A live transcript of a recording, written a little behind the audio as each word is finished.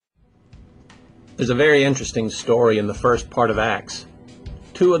There's a very interesting story in the first part of Acts.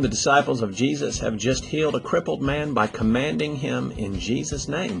 Two of the disciples of Jesus have just healed a crippled man by commanding him in Jesus'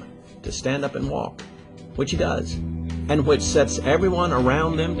 name to stand up and walk, which he does, and which sets everyone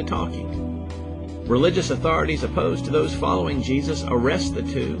around them to talking. Religious authorities opposed to those following Jesus arrest the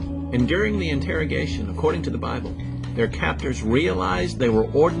two, and during the interrogation, according to the Bible, their captors realized they were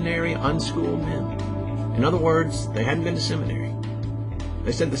ordinary, unschooled men. In other words, they hadn't been to seminary.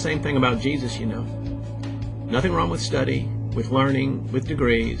 They said the same thing about Jesus, you know. Nothing wrong with study, with learning, with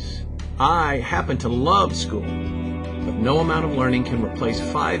degrees. I happen to love school, but no amount of learning can replace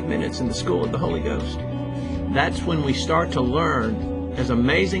 5 minutes in the school of the Holy Ghost. That's when we start to learn, as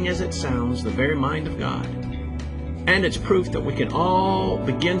amazing as it sounds, the very mind of God. And it's proof that we can all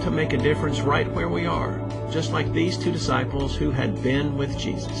begin to make a difference right where we are, just like these two disciples who had been with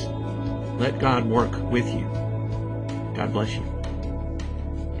Jesus. Let God work with you. God bless you.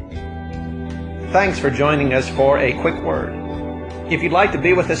 Thanks for joining us for a quick word. If you'd like to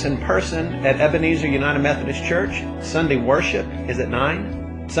be with us in person at Ebenezer United Methodist Church, Sunday worship is at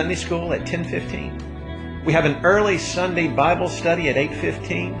 9, Sunday school at 10:15. We have an early Sunday Bible study at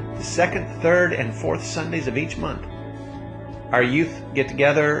 8:15, the second, third, and fourth Sundays of each month. Our youth get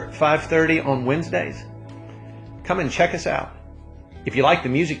together 5:30 on Wednesdays. Come and check us out. If you like the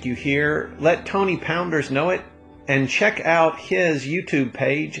music you hear, let Tony Pounders know it, and check out his YouTube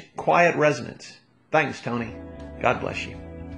page, Quiet Resonance. Thanks, Tony. God bless you.